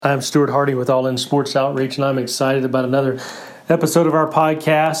I'm Stuart Hardy with All In Sports Outreach, and I'm excited about another episode of our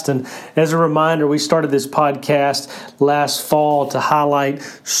podcast. And as a reminder, we started this podcast last fall to highlight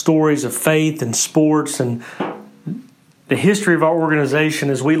stories of faith and sports and the history of our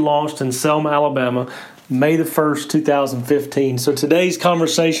organization as we launched in Selma, Alabama, May the 1st, 2015. So today's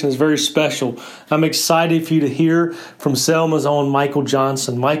conversation is very special. I'm excited for you to hear from Selma's own Michael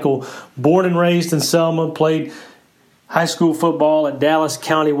Johnson. Michael, born and raised in Selma, played high school football at Dallas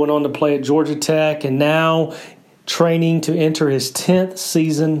County, went on to play at Georgia Tech, and now training to enter his 10th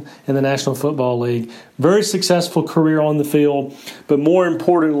season in the National Football League. Very successful career on the field, but more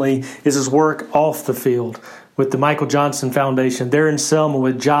importantly is his work off the field with the Michael Johnson Foundation. They're in Selma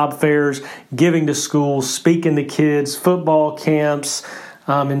with job fairs, giving to schools, speaking to kids, football camps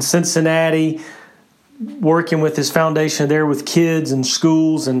in Cincinnati, working with his foundation there with kids and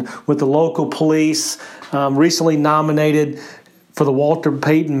schools and with the local police. Recently nominated for the Walter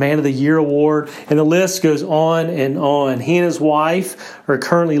Payton Man of the Year Award, and the list goes on and on. He and his wife are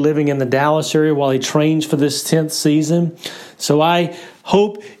currently living in the Dallas area while he trains for this 10th season. So I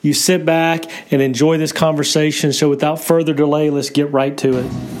hope you sit back and enjoy this conversation. So without further delay, let's get right to it.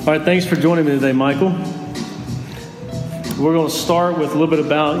 All right, thanks for joining me today, Michael. We're going to start with a little bit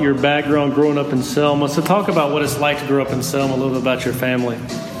about your background growing up in Selma. So talk about what it's like to grow up in Selma, a little bit about your family.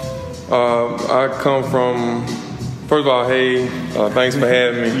 I come from, first of all, hey, thanks for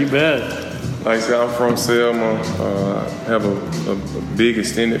having me. You bet. Like I said, I'm from Selma. I have a big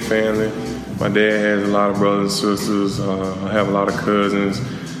extended family. My dad has a lot of brothers and sisters. I have a lot of cousins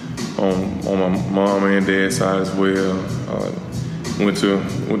on my mom and dad's side as well. Went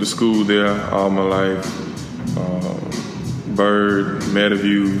to school there all my life. Bird,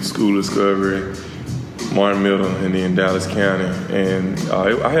 Meadowview, School Discovery, Martin Middle, and then Dallas County. And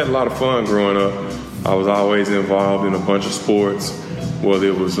I had a lot of fun growing up. I was always involved in a bunch of sports, whether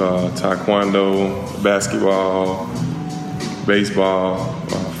it was taekwondo, basketball, baseball,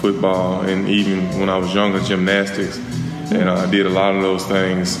 football, and even when I was younger, gymnastics. And I did a lot of those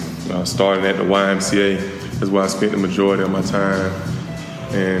things. Starting at the YMCA, that's where I spent the majority of my time.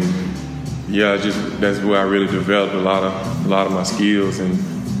 And yeah, that's where I really developed a lot of my skills and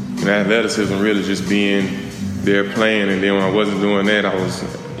athleticism, really just being there playing. And then when I wasn't doing that, I was,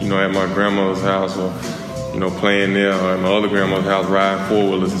 at my grandmother's house or, playing there, or at my other grandmother's house riding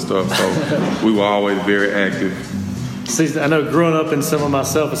four-wheelers and stuff. So we were always very active. See, I know growing up in Selma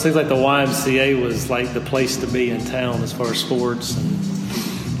myself, it seems like the YMCA was like the place to be in town as far as sports, and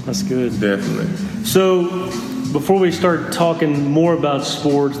that's good. Definitely. So before we start talking more about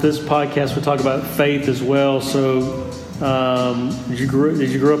sports, this podcast will talk about faith as well. So did you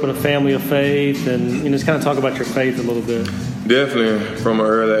grow up in a family of faith, and just kind of talk about your faith a little bit? Definitely. From an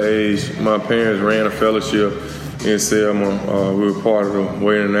early age, my parents ran a fellowship in Selma. We were part of the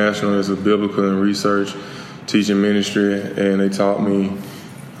Way International as a biblical and research teaching ministry, and they taught me,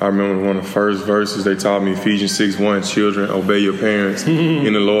 I remember one of the first verses, they taught me Ephesians 6:1, children, obey your parents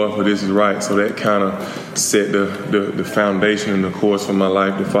in the Lord, for this is right. So that kind of set the foundation and the course for my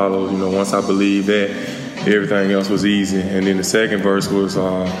life to follow. Once I believed that, everything else was easy. And then the second verse was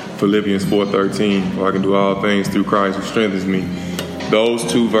Philippians 4:13, for I can do all things through Christ who strengthens me. Those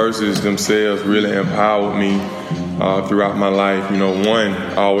two verses themselves really empowered me throughout my life. One,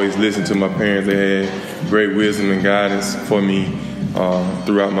 I always listened to my parents. They had great wisdom and guidance for me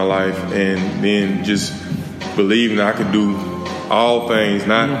throughout my life. And then just believing I could do all things,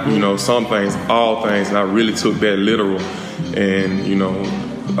 not, some things, all things. And I really took that literal. And,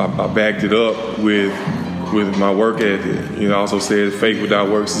 I backed it up with my work ethic. I also said faith without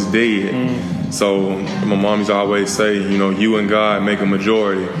works is dead. So my mom used to always say, you and God make a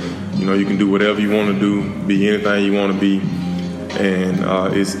majority. You can do whatever you want to do, be anything you want to be. And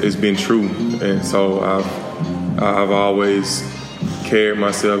it's been true. And so I've always carried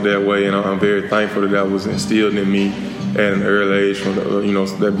myself that way, and I'm very thankful that was instilled in me at an early age, from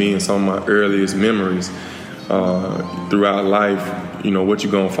that being some of my earliest memories throughout life. What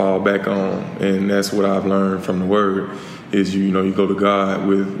you're gonna fall back on, and that's what I've learned from the Word is you go to God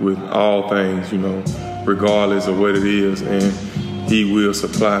with all things, regardless of what it is, and He will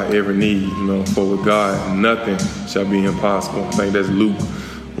supply every need. For with God nothing shall be impossible. I think that's Luke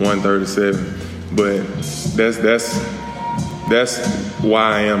 1:37. But that's why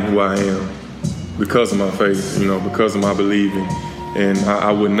I am who I am, because of my faith, because of my believing. And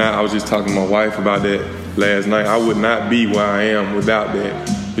I would not, I was just talking to my wife about that last night. I would not be where I am without that.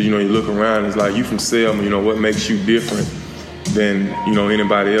 But, you look around, it's like, you from Selma, what makes you different than,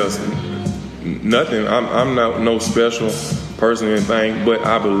 anybody else? Nothing. I'm not no special person or anything, but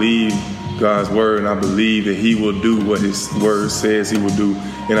I believe God's word, and I believe that He will do what His word says He will do,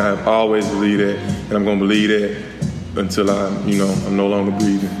 and I have always believed that, and I'm going to believe that until I'm no longer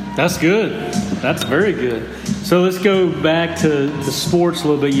breathing. That's good. That's very good. So let's go back to the sports a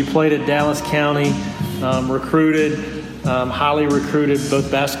little bit. You played at Dallas County, highly recruited,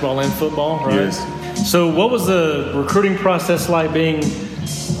 both basketball and football, right? Yes. So what was the recruiting process like being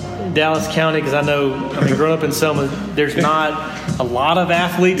in Dallas County? Because I mean, growing up in Selma, there's not a lot of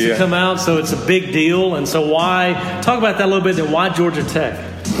athletes that come out, so it's a big deal. And so talk about that a little bit, then why Georgia Tech?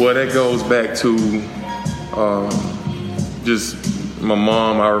 Well, that goes back to just my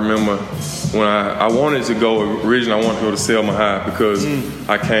mom. I remember when I wanted to go, originally I wanted to go to Selma High because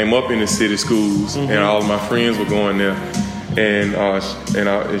I came up in the city schools and all of my friends were going there. And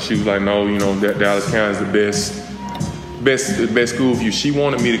she was like, no, that Dallas County is the best school for you. She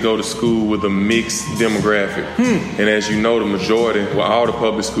wanted me to go to school with a mixed demographic. And as you know, the majority, all the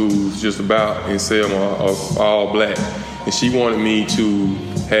public schools just about in Selma are all black. And she wanted me to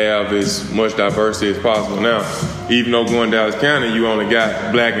have as much diversity as possible. Now, even though going to Dallas County, you only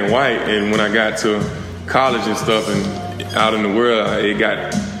got black and white, and when I got to college and stuff and out in the world, it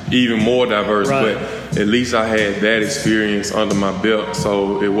got even more diverse. Right. But at least I had that experience under my belt,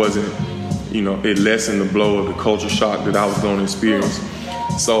 so it wasn't, it lessened the blow of the culture shock that I was going to experience.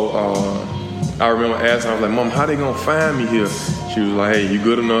 So I remember asking, I was like, Mom, how they going to find me here? She was like, hey, you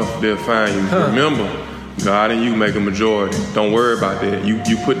good enough, they'll find you. Remember, God and you make a majority. Don't worry about that. You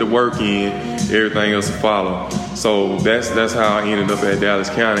put the work in, everything else will follow. So that's how I ended up at Dallas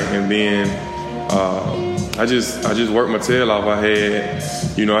County. And then I just worked my tail off. I had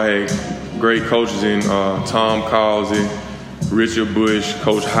great coaches in Tom Causey, Richard Bush,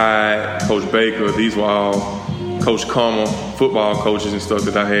 Coach Hyde, Coach Baker. These were all Coach Comer, football coaches and stuff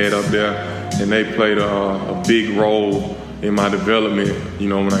that I had up there. And they played a big role in my development,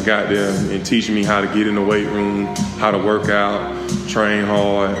 when I got there, and teaching me how to get in the weight room, how to work out, train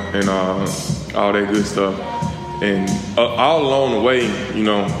hard, and all that good stuff. And all along the way,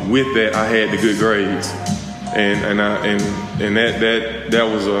 with that, I had the good grades, and that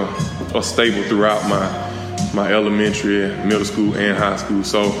was a staple throughout my elementary, middle school, and high school.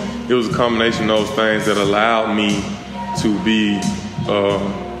 So it was a combination of those things that allowed me to be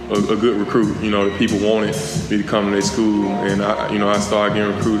a good recruit. The people wanted me to come to their school, and I started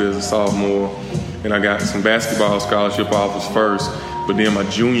getting recruited as a sophomore, and I got some basketball scholarship offers first. But then my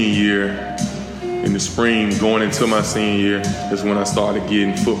junior year, in the spring, going into my senior year, is when I started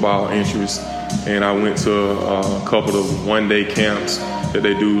getting football interest, and I went to a couple of one-day camps that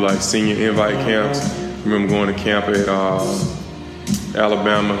they do, like senior invite camps. I remember going to camp at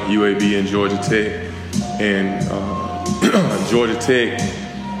Alabama, UAB, and Georgia Tech, and Georgia Tech.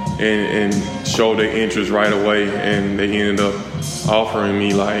 And showed their interest right away, and they ended up offering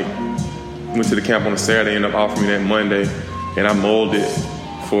me, went to the camp on a Saturday, ended up offering me that Monday, and I molded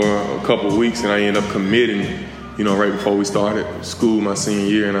for a couple of weeks, and I ended up committing, right before we started school my senior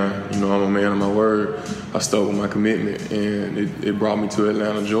year, and I'm a man of my word. I stuck with my commitment, and it brought me to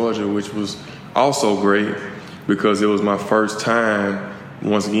Atlanta, Georgia, which was also great because it was my first time,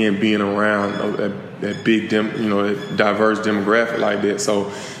 once again, being around that big, that diverse demographic like that.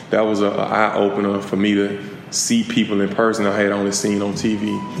 So that was an eye-opener for me to see people in person I had only seen on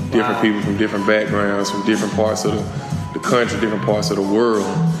TV. Different people from different backgrounds, from different parts of the country, different parts of the world.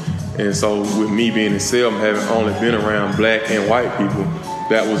 And so with me being in Selma, having only been around black and white people,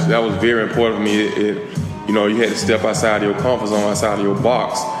 that was very important for me. You had to step outside of your comfort zone, outside of your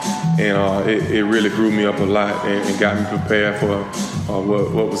box. And it really grew me up a lot and got me prepared for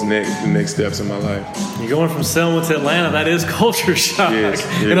what was the next steps in my life. You're going from Selma to Atlanta. That is culture shock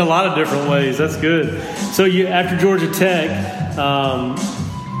in a lot of different ways. That's good. So after Georgia Tech,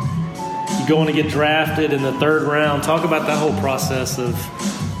 you going to get drafted in the third round. Talk about that whole process of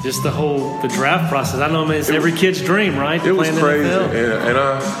just the draft process. I know, it's every kid's dream, right? It was crazy, and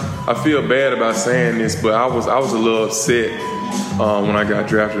I feel bad about saying this, but I was a little upset when I got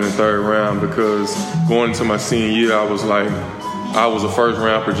drafted in the third round because going into my senior year, I was a first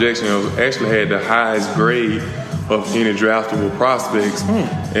round projection. I actually had the highest grade of any draftable prospects,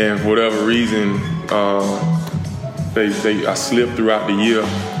 and for whatever reason, I slipped throughout the year.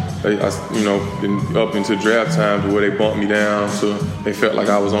 Up into draft time to where they bumped me down, so they felt like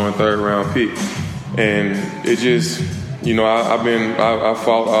I was on a third round pick, and it just, I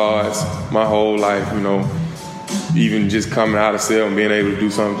fought odds my whole life, even just coming out of Selma and being able to do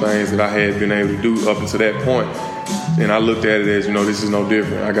some things that I had been able to do up until that point, and I looked at it as, this is no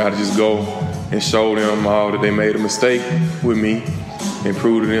different. I got to just go and show them all that they made a mistake with me, and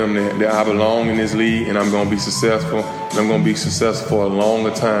prove to them that I belong in this league and I'm going to be successful. And I'm going to be successful for a longer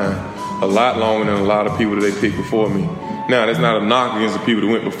time a lot longer than a lot of people that they picked before me. Now, that's not a knock against the people that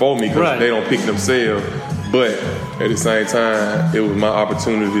went before me because they don't pick themselves. But at the same time, it was my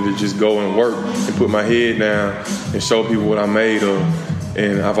opportunity to just go and work and put my head down and show people what I'm made of.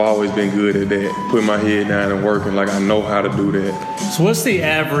 And I've always been good at that, putting my head down and working like I know how to do that. So what's the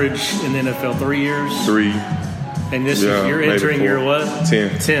average in the NFL? 3 years? 3. And this is, you're entering 4. your what?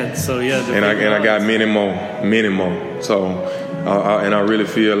 10th. 10th. So yeah. And I got many more. So and I really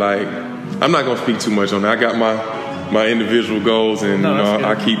feel like I'm not gonna speak too much on that. I got my individual goals, and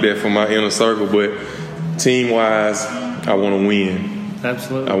I keep that for my inner circle. But team wise, I want to win.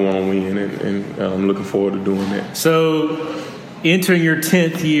 Absolutely. I want to win, and I'm looking forward to doing that. So, entering your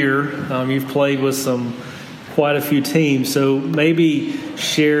 10th year, you've played with quite a few teams. So maybe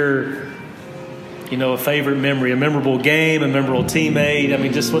share, a favorite memory, a memorable game, a memorable teammate. I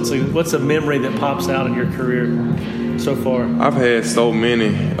mean, just what's a memory that pops out in your career so far? I've had so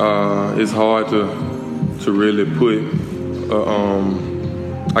many. It's hard to really put.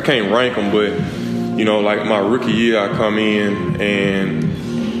 I can't rank them, but like my rookie year, I come in and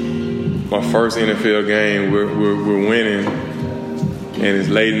my first NFL game, we're winning, and it's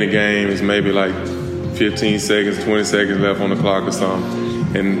late in the game. It's maybe like 15 seconds, 20 seconds left on the clock or something.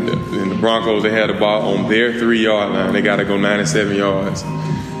 And the Broncos, they had the ball on their 3-yard line. They got to go 97 yards.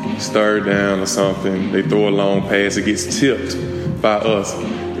 It's third down or something. They throw a long pass. It gets tipped by us.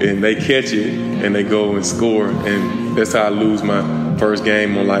 And they catch it, and they go and score. And that's how I lose my first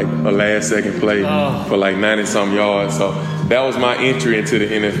game on like a last-second play for like 90-something yards. So that was my entry into the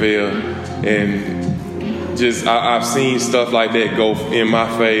NFL. And just I've seen stuff like that go in my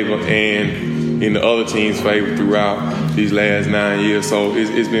favor and in the other team's favor throughout these last 9 years. So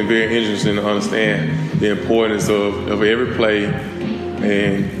it's been very interesting to understand the importance of every play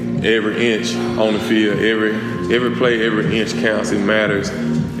and every inch on the field. Every play, every inch counts. It matters.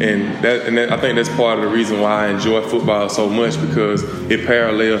 And I think that's part of the reason why I enjoy football so much, because it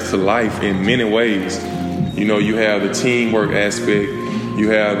parallels to life in many ways. You have the teamwork aspect. You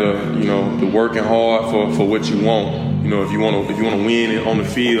have the working hard for what you want. If you want to win on the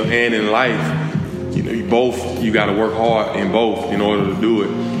field and in life, you got to work hard in both in order to do it.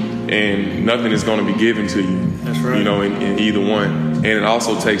 And nothing is going to be given to you. That's right. In either one. And it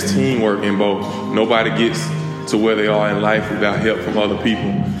also takes teamwork in both. Nobody gets to where they are in life without help from other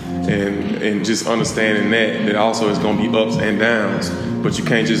people. And just understanding that also is going to be ups and downs. But you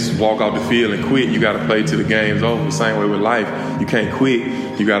can't just walk off the field and quit. You got to play till the game's over. The same way with life. You can't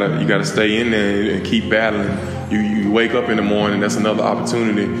quit. You gotta stay in there and keep battling. You wake up in the morning, that's another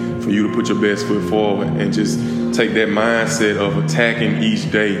opportunity for you to put your best foot forward and just take that mindset of attacking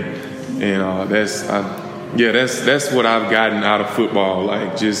each day. And that's what I've gotten out of football.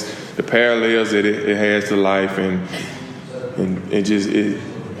 Like just the parallels that it has to life, and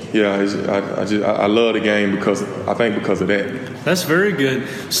I love the game because of that. That's very good.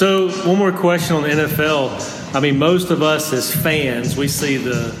 So one more question on the NFL. I mean, most of us as fans, we see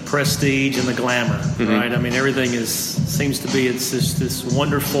the prestige and the glamour, right? I mean, everything seems to be it's this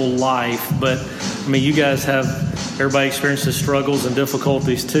wonderful life. But I mean, you guys everybody experiences struggles and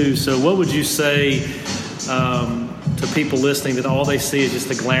difficulties too. So what would you say to people listening that all they see is just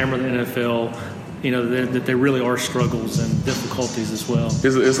the glamour of the NFL? That there really are struggles and difficulties as well.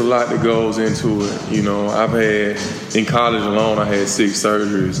 It's a lot that goes into it. I've had, in college alone, I had 6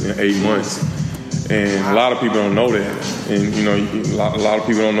 surgeries in 8 months. And a lot of people don't know that. And, a lot of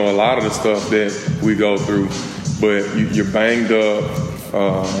people don't know a lot of the stuff that we go through. But you're banged up.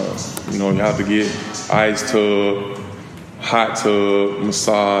 You have to get ice tub, hot tub,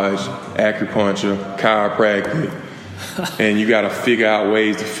 massage, acupuncture, chiropractic. And you got to figure out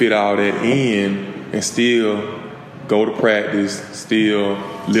ways to fit all that in and still go to practice, still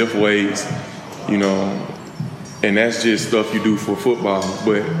lift weights, and that's just stuff you do for football.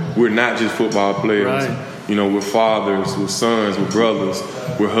 But we're not just football players. Right. We're fathers, we're sons, we're brothers,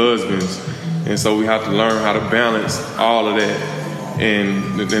 we're husbands. And so we have to learn how to balance all of that.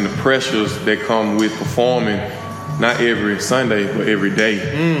 And then the pressures that come with performing, not every Sunday, but every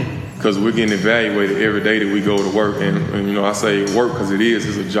day. Because we're getting evaluated every day that we go to work. And I say work because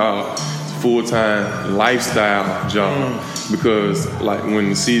it's a job. It's a full-time lifestyle job. Because like when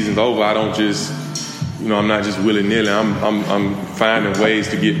the season's over, I don't just, I'm not just willy-nilly. I'm finding ways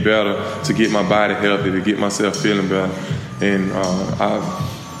to get better, to get my body healthy, to get myself feeling better. And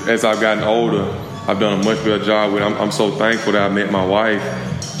as I've gotten older, I've done a much better job with it. I'm so thankful that I met my wife.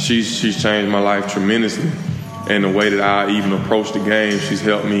 She's changed my life tremendously. And the way that I even approach the game, she's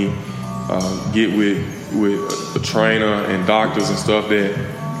helped me get with a trainer and doctors and stuff that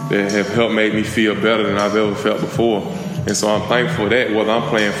have helped make me feel better than I've ever felt before. And so I'm thankful for that, whether I'm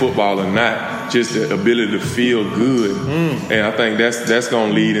playing football or not, just the ability to feel good. And I think that's going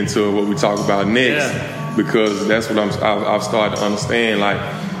to lead into what we talk about next, because that's what I've started to understand. Like,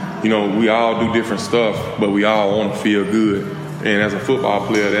 you know, we all do different stuff, but we all want to feel good. And as a football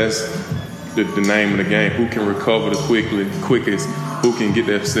player, that's the name of the game. Who can recover the quickest? Who can get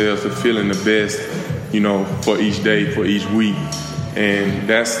themselves to feeling the best, you know, for each day, for each week? And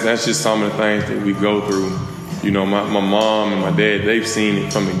that's just some of the things that we go through. You know, my mom and my dad, they've seen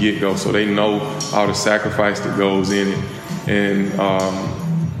it from the get-go, so they know all the sacrifice that goes in it. And,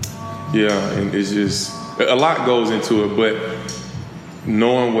 and it's just a lot goes into it, but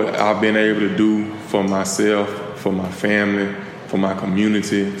knowing what I've been able to do for myself, for my family, for my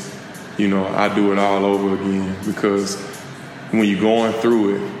community, you know, I do it all over again, because when you're going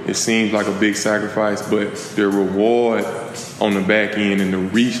through it, it seems like a big sacrifice, but the reward on the back end and the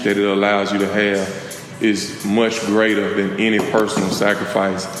reach that it allows you to have is much greater than any personal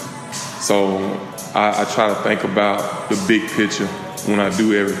sacrifice. So I try to think about the big picture when I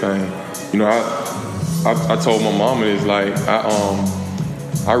do everything. You know, I told my mama this, like,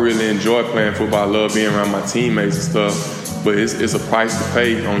 I really enjoy playing football. I love being around my teammates and stuff, but it's a price to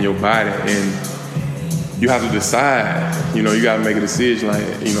pay on your body, and you have to decide. You know, you got to make a decision, like,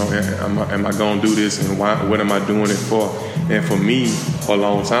 you know, am I going to do this, and why? What am I doing it for? And for me, a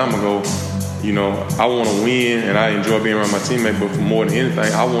long time ago, you know, I want to win, and I enjoy being around my teammates, but for more than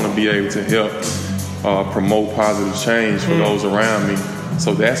anything, I want to be able to help promote positive change for those around me.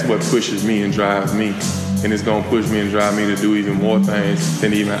 So that's what pushes me and drives me. And it's going to push me and drive me to do even more things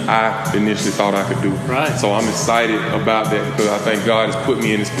than even I initially thought I could do. Right. So I'm excited about that, because I think God has put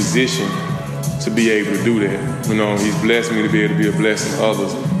me in this position to be able to do that. You know, He's blessed me to be able to be a blessing to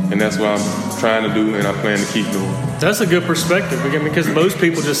others. And that's what I'm trying to do, and I plan to keep doing. That's a good perspective, because most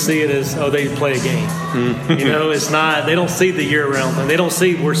people just see it as, oh, they play a game. You know, it's not, they don't see the year-round thing. They don't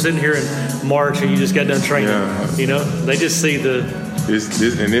see we're sitting here in March and you just got done training. Yeah. You know, they just see the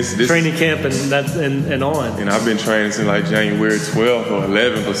this training camp and on. And I've been training since like January 12th or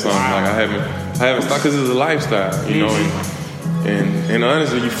 11th or something. Wow. Like I haven't stopped, because it's a lifestyle, you know. And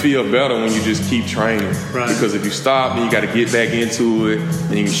honestly, you feel better when you just keep training. Right. Because if you stop, then you got to get back into it,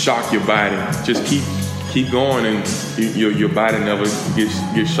 and you can shock your body. Just keep going, and your body never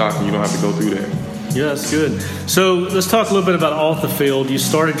gets shocked, and you don't have to go through that. Yeah, that's good. So let's talk a little bit about Off the Field. You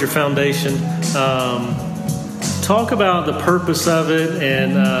started your foundation. Talk about the purpose of it,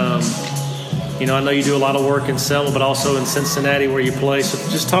 and you know, I know you do a lot of work in Selma, but also in Cincinnati where you play. So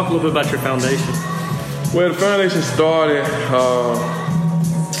just talk a little bit about your foundation. Well, the foundation started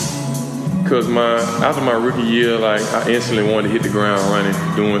because after my rookie year, like, I instantly wanted to hit the ground running,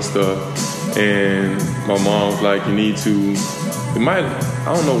 doing stuff, and my mom was like, "You need to." I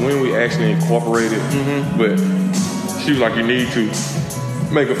don't know when we actually incorporated, but she was like, "You need to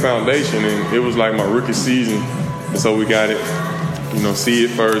make a foundation," and it was like my rookie season, and so we got it. You know, see it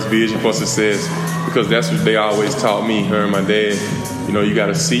first, vision for success, because that's what they always taught me, her and my dad. You know, you got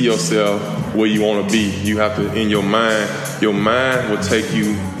to see yourself where you want to be. You have to, in your mind will take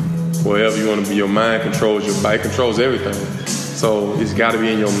you wherever you want to be. Your mind controls your body, controls everything. So it's got to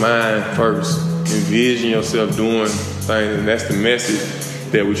be in your mind first. Envision yourself doing things, and that's the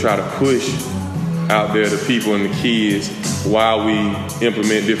message that we try to push out there to people and the kids while we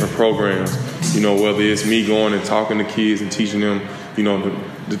implement different programs. You know, whether it's me going and talking to kids and teaching them, you know,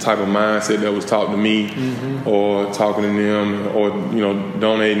 the type of mindset that was taught to me, or talking to them, or, you know,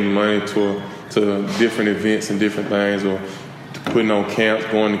 donating money to different events and different things, or putting on camps,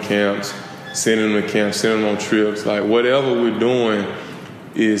 going to camps, sending them to camps, sending them on trips. Like, whatever we're doing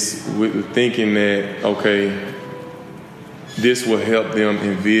is with thinking that, okay, this will help them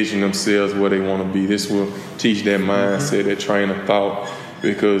envision themselves where they want to be. This will teach that mindset, that train of thought,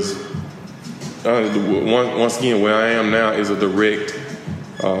 because once again, where I am now is a direct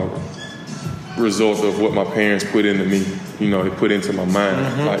result of what my parents put into me. You know, they put into my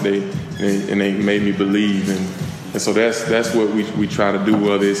mind, like they made me believe, and so that's what we try to do,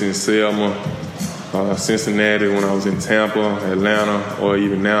 whether it's in Selma, Cincinnati, when I was in Tampa, Atlanta, or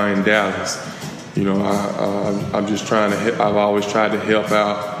even now in Dallas. You know, I'm just trying to. I've always tried to help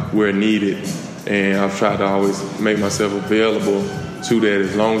out where needed, and I've tried to always make myself available to that.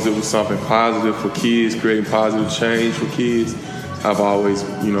 As long as it was something positive for kids, creating positive change for kids, I've always,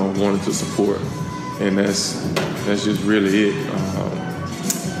 you know, wanted to support, and that's just really it.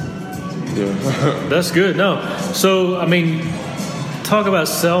 Yeah. That's good. No, so I mean, talk about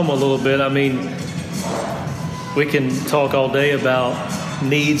Selma a little bit. I mean, we can talk all day about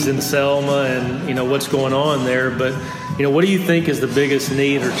needs in Selma and, you know, what's going on there, but, you know, what do you think is the biggest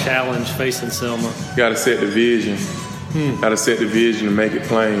need or challenge facing Selma? You got to set the vision. Got to set the vision and make it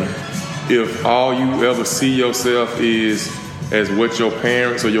plain. If all you ever see yourself is as what your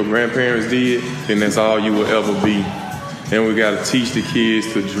parents or your grandparents did, then that's all you will ever be. And we got to teach the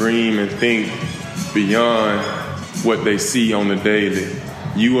kids to dream and think beyond what they see on the daily.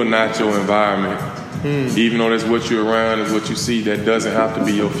 You are not your environment. Even though that's what you're around, is what you see, that doesn't have to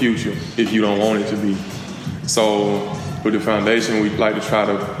be your future if you don't want it to be. So with the foundation, we like to try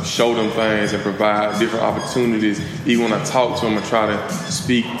to show them things and provide different opportunities. Even when I talk to them, I try to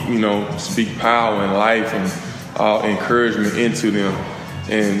speak power and life and encouragement into them.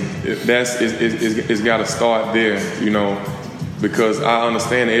 And it's got to start there, because I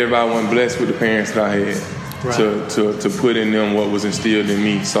understand that everybody wasn't blessed with the parents that I had to put in them what was instilled in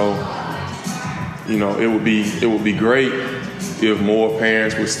me. So, it would be great if more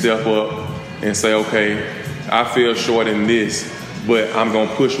parents would step up and say, okay, I feel short in this, but I'm going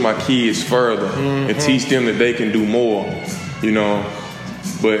to push my kids further and teach them that they can do more,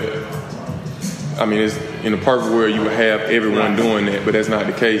 But, it's in a perfect world, you would have everyone doing that, but that's not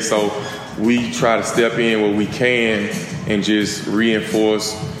the case. So we try to step in where we can and just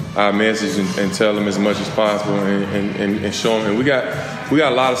reinforce our message and tell them as much as possible and show them. And we got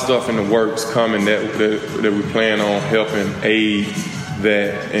a lot of stuff in the works coming that we plan on helping aid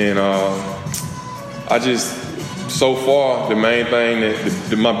that. And so far, the main thing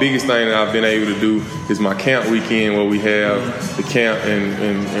my biggest thing that I've been able to do is my camp weekend, where we have the camp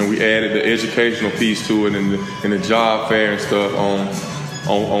and we added the educational piece to it and the job fair and stuff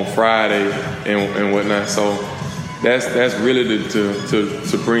on Friday and whatnot. So that's really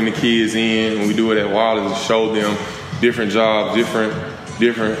to bring the kids in. And we do it at Wallace to show them different jobs, different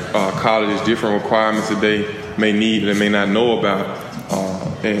colleges, different requirements that they may need and they may not know about.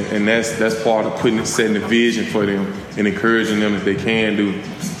 And that's part of setting the vision for them and encouraging them that they can do.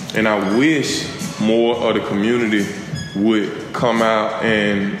 And I wish more of the community would come out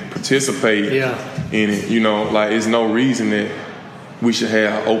and participate in it. It's no reason that we should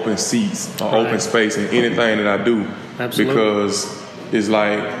have open seats or open space in anything that I do. Absolutely. Because it's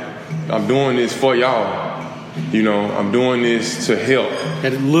like, I'm doing this for y'all. I'm doing this to help.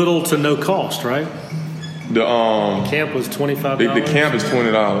 At little to no cost, right? The camp was $25. The camp is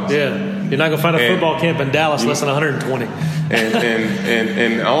 $20. Yeah, you're not gonna find a football camp in Dallas less than $120.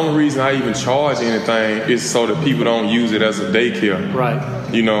 And the only reason I even charge anything is so that people don't use it as a daycare. Right.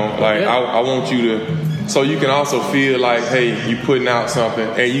 I want you to, so you can also feel like, hey, you putting out something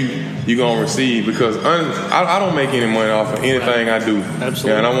and you gonna receive, because I don't make any money off of anything I do.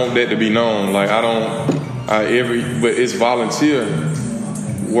 Absolutely. And I want that to be known. But it's volunteer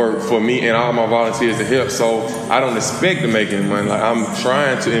work for me and all my volunteers to help, so I don't expect to make any money. I'm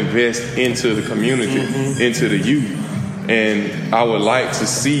trying to invest into the community, into the youth, and I would like to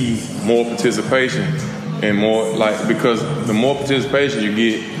see more participation and more, because the more participation you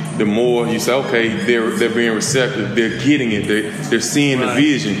get, the more you say, okay, they're being receptive, they're getting it, they're seeing the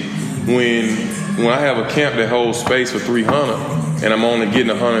vision. When I have a camp that holds space for 300 and I'm only getting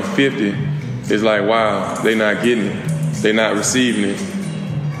 150, it's like, wow, they're not getting it, they're not receiving it.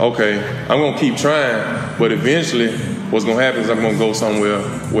 Okay, I'm going to keep trying, but eventually what's going to happen is I'm going to go somewhere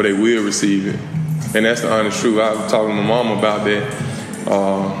where they will receive it. And that's the honest truth. I was talking to my mom about that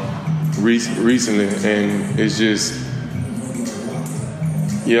recently, and it's just,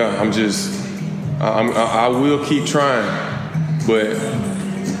 I will keep trying, but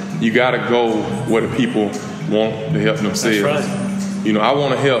you got to go where the people want to help themselves. That's right. I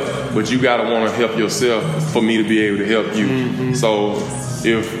want to help, but you got to want to help yourself for me to be able to help you. So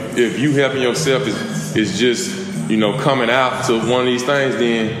if you helping yourself is just coming out to one of these things,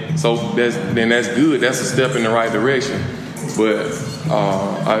 then that's good. That's a step in the right direction. But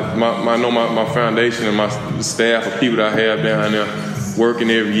I know my foundation and my staff of people that I have down there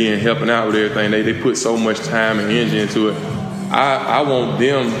working every year and helping out with everything. They put so much time and energy into it. I want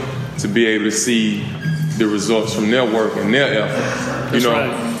them to be able to see the results from their work and their effort.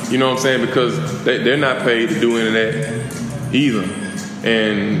 Right. You know what I'm saying? Because they're not paid to do any of that either.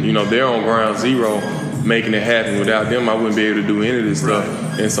 And, they're on ground zero making it happen. Without them, I wouldn't be able to do any of this stuff.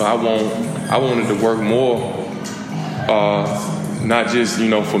 And so I wanted to work more, not just,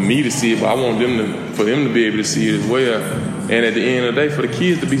 for me to see it, but I want for them to be able to see it as well. And at the end of the day, for the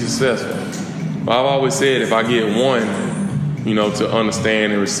kids to be successful. I've always said, if I get one, to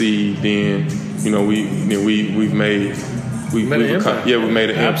understand and receive, then, we've made an impact. Yeah, we made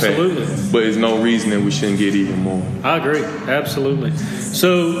an impact. Absolutely. But there's no reason that we shouldn't get even more. I agree. Absolutely.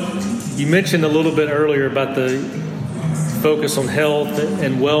 So you mentioned a little bit earlier about the focus on health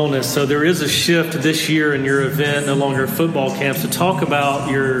and wellness. So there is a shift this year in your event, no longer football camps. So talk about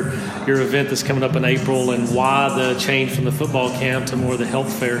your event that's coming up in April and why the change from the football camp to more of the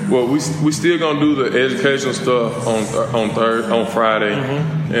health fair. Well, we still gonna do the educational stuff on Friday,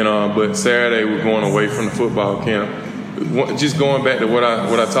 and but Saturday we're going away from the football camp. Just going back to what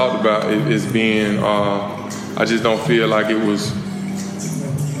I talked about is being. I just don't feel like it was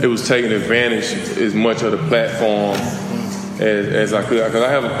taking advantage as much of the platform as I could. Because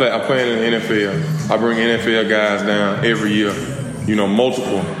I play in the NFL. I bring NFL guys down every year,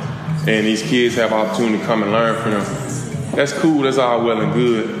 multiple. And these kids have opportunity to come and learn from them. That's cool, that's all well and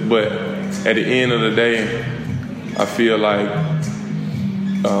good. But at the end of the day, I feel like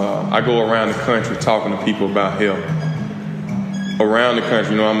I go around the country talking to people about health. Around the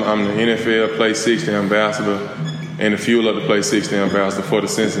country, I'm the NFL Play 60 ambassador and the Fuel Up to Play 60 ambassador for the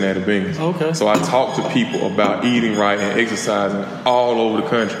Cincinnati Bengals. Okay. So I talk to people about eating right and exercising all over the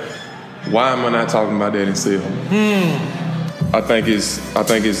country. Why am I not talking about that in Selma? I think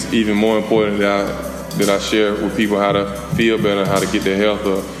it's even more important that I share with people how to feel better, how to get their health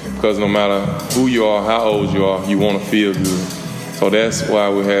up. Because no matter who you are, how old you are, you want to feel good. So that's why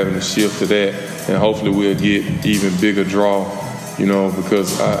we're having a shift to that, and hopefully we'll get even bigger draw.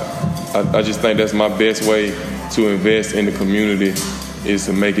 Because I just think that's my best way to invest in the community is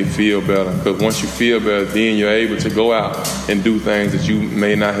to make it feel better. Because once you feel better, then you're able to go out and do things that you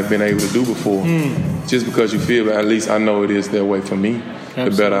may not have been able to do before. Just because you feel better, at least I know it is that way for me. Absolutely.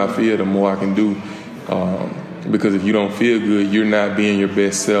 The better I feel, the more I can do. Because if you don't feel good, you're not being your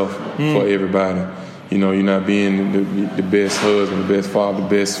best self for everybody. You're not being the best husband, the best father, the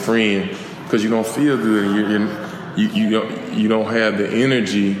best friend, because you don't feel good and you don't have the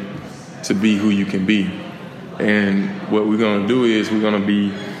energy to be who you can be. And what we're going to do is we're going to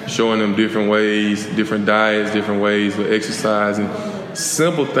be showing them different ways, different diets, different ways of exercising,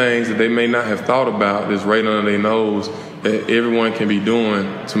 simple things that they may not have thought about that's right under their nose that everyone can be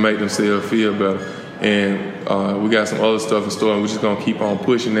doing to make themselves feel better. And we got some other stuff in store, and we're just going to keep on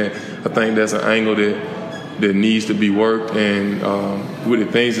pushing that. I think that's an angle that needs to be worked. And with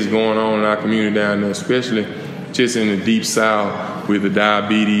the things that's going on in our community down there, especially just in the deep south with the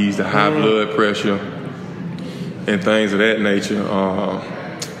diabetes, the high blood pressure, and things of that nature,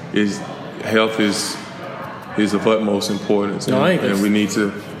 health is of utmost importance, and we need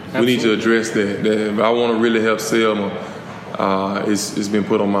to address that. If I want to really help Selma, it's been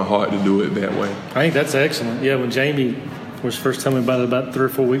put on my heart to do it that way. I think that's excellent. Yeah, when Jamie was first telling me about it about 3 or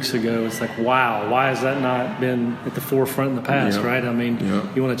 4 weeks ago, it's like, wow, why has that not been at the forefront in the past, right? I mean,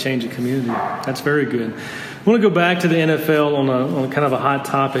 you want to change the community. That's very good. I want to go back to the NFL on kind of a hot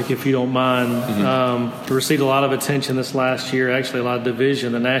topic, if you don't mind. It received a lot of attention this last year, actually a lot of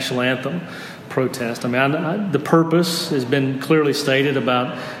division, the national anthem protest. I mean, the purpose has been clearly stated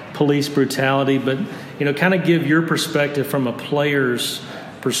about police brutality, but, kind of give your perspective from a player's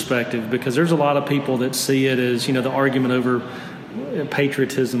perspective, because there's a lot of people that see it as, the argument over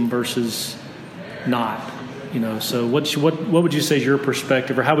patriotism versus not, So what would you say is your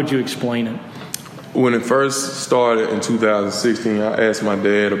perspective, or how would you explain it? When it first started in 2016, I asked my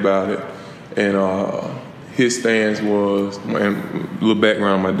dad about it, and his stance was, and a little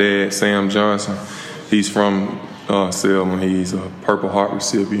background, my dad, Sam Johnson, he's from Selma. He's a Purple Heart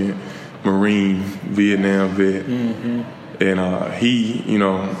recipient, Marine, Vietnam vet. And he,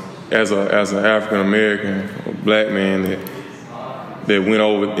 as an African-American, black man that went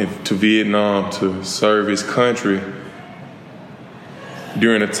over to Vietnam to serve his country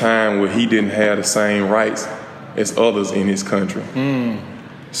during a time where he didn't have the same rights as others in his country.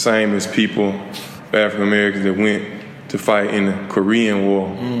 Same as people, African Americans that went to fight in the Korean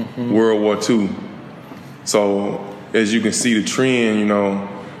War, World War II. So as you can see the trend,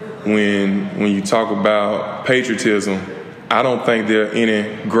 when you talk about patriotism, I don't think there are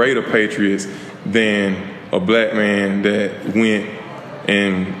any greater patriots than a black man that went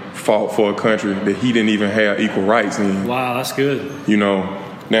and fought for a country that he didn't even have equal rights in. Wow, that's good.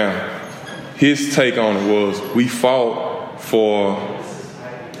 Now, his take on it was, we fought for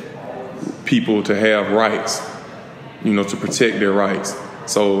people to have rights, to protect their rights.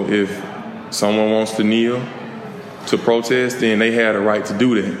 So if someone wants to kneel to protest, then they had a right to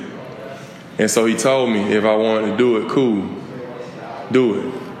do that. And so he told me if I wanted to do it, cool, do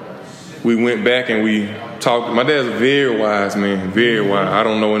it. We went back and we talked. My dad's a very wise man, very wise. I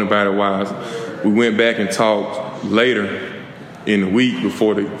don't know anybody wise. We went back and talked later in the week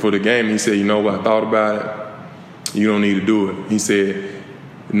before the game. He said, what, I thought about it. You don't need to do it. He said,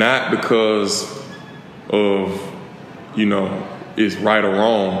 not because of, it's right or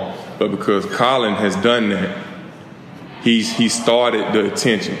wrong, but because Colin has done that. he started the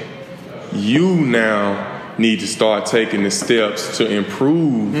attention. You now need to start taking the steps to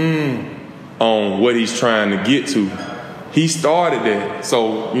improve on what he's trying to get to. He started that.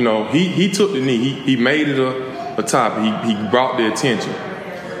 So, he took the knee. He made it a topic. He brought the attention.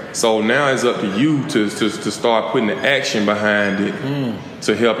 So now it's up to you to start putting the action behind it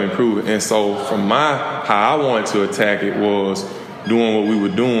to help improve it. And so from how I wanted to attack it was doing what we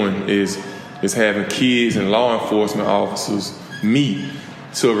were doing is having kids and law enforcement officers meet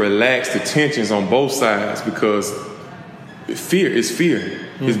to relax the tensions on both sides, because fear is fear.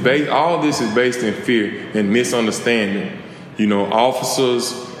 It's all this is based in fear and misunderstanding.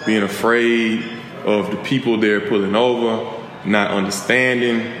 Officers being afraid of the people they're pulling over, not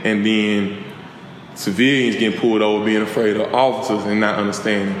understanding, and then civilians getting pulled over being afraid of officers and not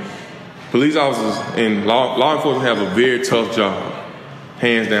understanding. Police officers and law enforcement have a very tough job.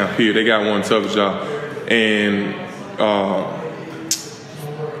 Hands down, period. They got one tough job. And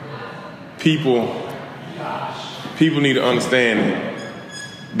people need to understand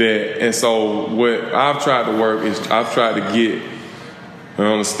that. And so what I've tried to work is I've tried to get an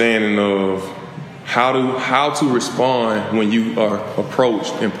understanding of how to respond when you are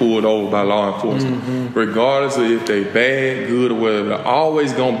approached and pulled over by law enforcement. Regardless of if they bad, good, or whatever, they're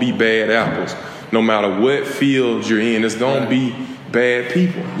always going to be bad apples. No matter what field you're in, there's going to be bad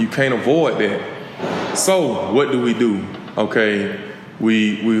people. You can't avoid that. So what do? Okay,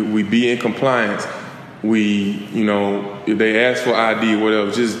 we be in compliance. If they ask for ID or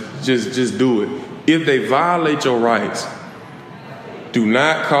whatever, just do it. If they violate your rights, do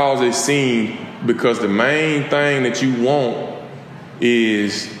not cause a scene, because the main thing that you want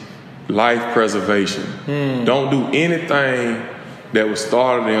is life preservation. Don't do anything that would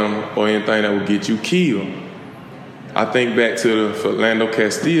startle them or anything that would get you killed. I think back to the Philando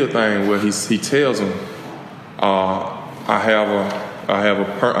Castile thing where he tells him, I have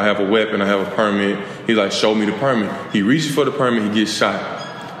a weapon, I have a permit. He's like, show me the permit. He reaches for the permit, he gets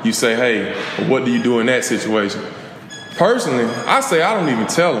shot. You say, hey, what do you do in that situation? Personally, I say I don't even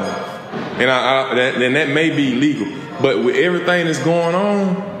tell him. And that may be illegal. But with everything that's going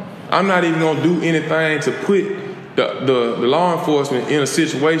on, I'm not even going to do anything to put the law enforcement in a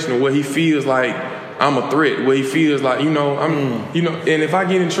situation where he feels like I'm a threat, where he feels like, and if I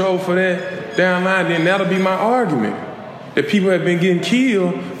get in trouble for that down the line, then that'll be my argument. That people have been getting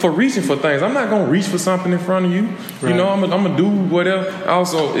killed for reaching for things. I'm not going to reach for something in front of you. Right. I'm going to do whatever.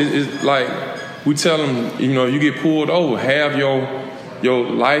 Also, it's like we tell them, you get pulled over, have your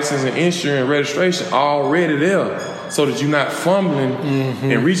license and insurance and registration already there so that you're not fumbling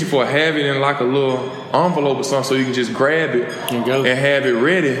and reaching for it. Have it in like a little envelope or something so you can just grab it and have it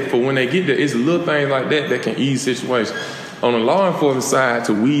ready for when they get there. It's little things like that can ease situations. On the law enforcement side,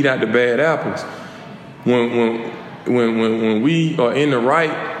 to weed out the bad apples, when we are in the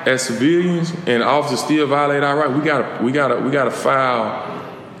right as civilians and officers still violate our right, we gotta file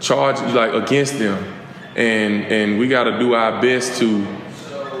charges like against them, and we gotta do our best to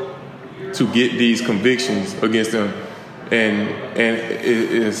get these convictions against them, and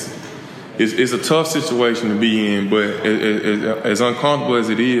it's a tough situation to be in, but as uncomfortable as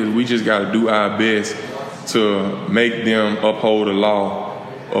it is, we just gotta do our best to make them uphold the law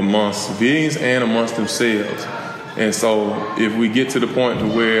amongst civilians and amongst themselves. And so if we get to the point to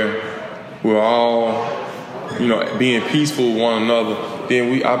where we're all, being peaceful with one another,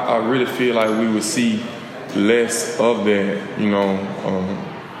 then I really feel like we would see less of that,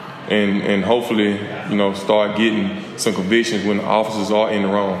 and hopefully, start getting some convictions when the officers are in the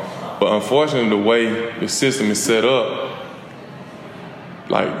wrong. But unfortunately, the way the system is set up,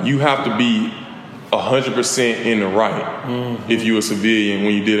 like you have to be 100% in the right if you're a civilian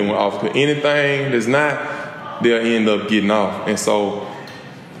when you're dealing with officers. Anything that's not, they'll end up getting off. And so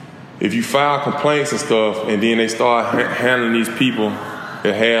if you file complaints and stuff and then they start handling these people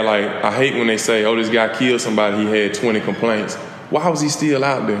that had I hate when they say, oh, this guy killed somebody, he had 20 complaints. Why was he still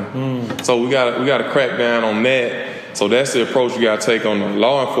out there? So we gotta crack down on that. So that's the approach you gotta take on the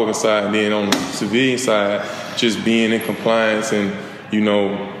law enforcement side, and then on the civilian side, just being in compliance and,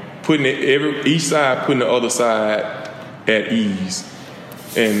 putting each side putting the other side at ease.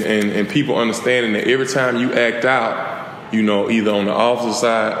 And people understanding that every time you act out, either on the officer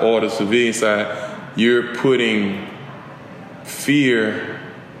side or the civilian side, you're putting fear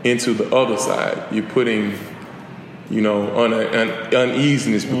into the other side. You're putting,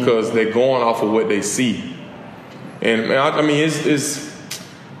 uneasiness because they're going off of what they see. And it's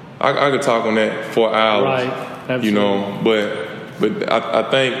I could talk on that for hours, right? Absolutely. But I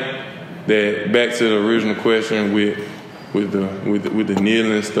think that back to the original question with the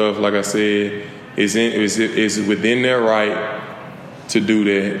kneeling and stuff, like I said, It's within their right to do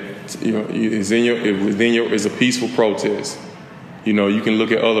that. It's a peaceful protest. You know, you can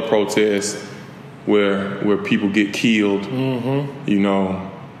look at other protests where people get killed, you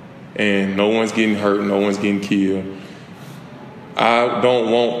know, and no one's getting hurt, no one's getting killed. I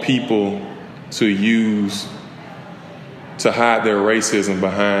don't want people to hide their racism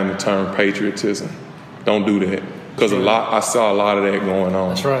behind the term patriotism. Don't do that. Because I saw a lot of that going on.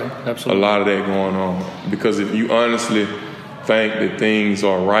 That's right, absolutely. A lot of that going on. Because if you honestly think that things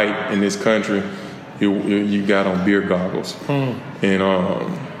are right in this country, you got on beer goggles. And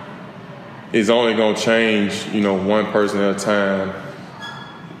it's only going to change, you know, one person at a time,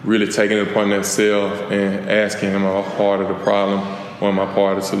 really taking it upon themselves and asking, am I part of the problem or am I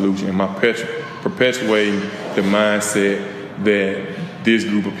part of the solution? Am I perpetuating the mindset that this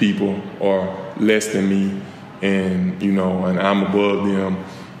group of people are less than me and, you know, and I'm above them,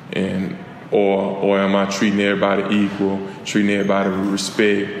 or am I treating everybody equal, treating everybody with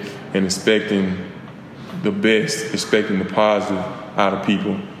respect and expecting the best, expecting the positive out of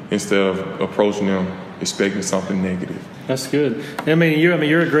people instead of approaching them expecting something negative? That's good.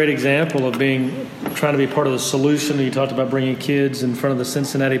 You're a great example of trying to be part of the solution. You talked about bringing kids in front of the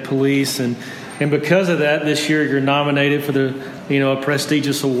Cincinnati police, and because of that, this year you're nominated for a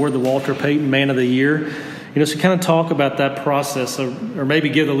prestigious award, the Walter Payton Man of the Year. You know, so kind of talk about that process, or maybe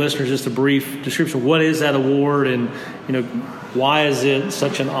give the listeners just a brief description of what is that award, and you know, why is it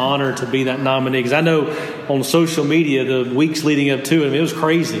such an honor to be that nominee? Because I know on social media the weeks leading up to it, it was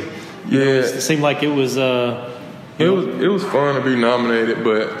crazy. It seemed like it was. It was fun to be nominated,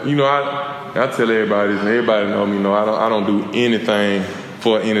 but you know, I tell everybody this, and everybody know me. You know, I don't do anything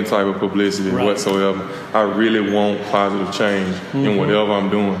for any type of publicity whatsoever. I really want positive change in whatever I'm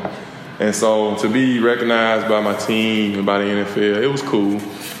doing. And so to be recognized by my team and by the NFL, it was cool.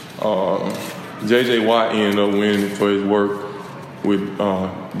 J.J. Watt ended up winning for his work with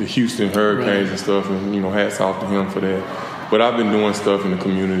the Houston Hurricanes and stuff, and, you know, hats off to him for that. But I've been doing stuff in the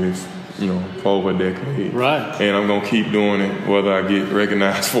community, you know, for over a decade. Right. And I'm going to keep doing it whether I get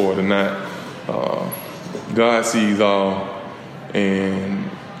recognized for it or not. God sees all, and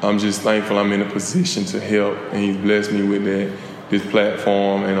I'm just thankful I'm in a position to help, and He's blessed me with this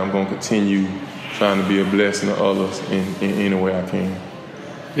platform, and I'm going to continue trying to be a blessing to others in any way I can.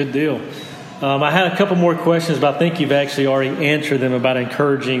 Good deal. I had a couple more questions, but I think you've actually already answered them about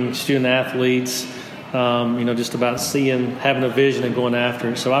encouraging student athletes, just about having a vision and going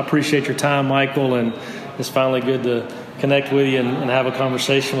after it. So I appreciate your time, Michael, and it's finally good to connect with you and have a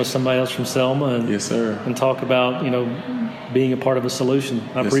conversation with somebody else from Selma. And, yes, sir. And talk about, being a part of a solution.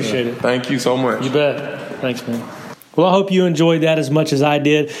 I appreciate it. Thank you so much. You bet. Thanks, man. Well, I hope you enjoyed that as much as I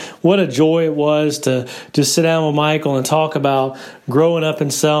did. What a joy it was to just sit down with Michael and talk about growing up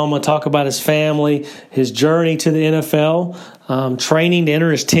in Selma, talk about his family, his journey to the NFL, training to enter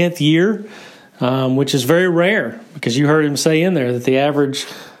his 10th year, which is very rare because you heard him say in there that the average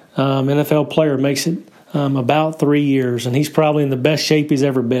NFL player makes it about 3 years, and he's probably in the best shape he's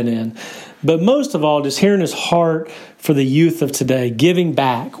ever been in. But most of all, just hearing his heart for the youth of today, giving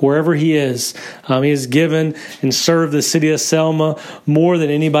back wherever he is. He has given and served the city of Selma more than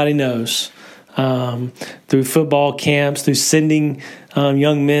anybody knows. Through football camps, through sending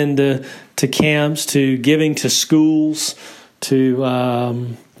young men to camps, to giving to schools,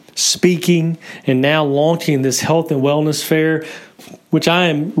 to speaking, and now launching this health and wellness fair, which I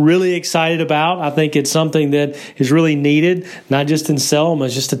am really excited about. I think it's something that is really needed, not just in Selma,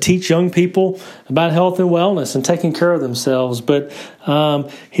 just to teach young people about health and wellness and taking care of themselves. But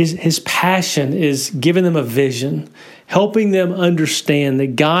his passion is giving them a vision, helping them understand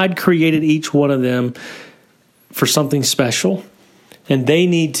that God created each one of them for something special. And they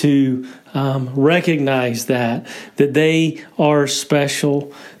need to recognize that they are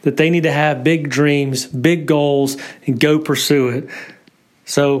special, that they need to have big dreams, big goals, and go pursue it.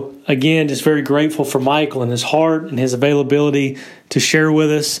 So, again, just very grateful for Michael and his heart and his availability to share with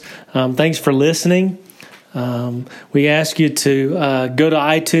us. Thanks for listening. We ask you to go to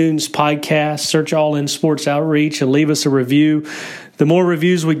iTunes podcast, search All In Sports Outreach, and leave us a review. The more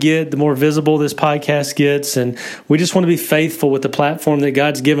reviews we get, the more visible this podcast gets, and we just want to be faithful with the platform that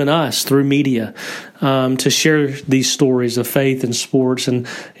God's given us through media to share these stories of faith in sports and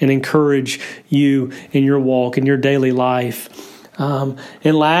encourage you in your walk, in your daily life. And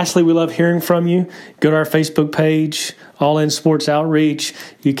lastly, we love hearing from you. Go to our Facebook page, All In Sports Outreach.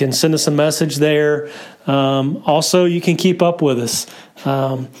 You can send us a message there. Also, you can keep up with us.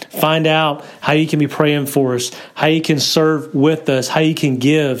 Find out how you can be praying for us, how you can serve with us, how you can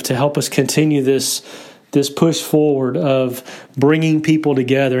give to help us continue this this push forward of bringing people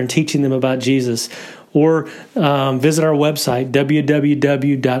together and teaching them about Jesus. Or visit our website,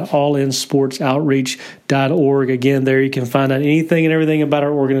 www.allinsportsoutreach.org. Again, there you can find out anything and everything about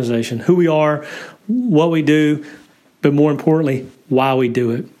our organization, who we are, what we do, but more importantly, why we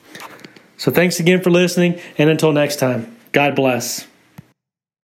do it. So thanks again for listening, and until next time, God bless.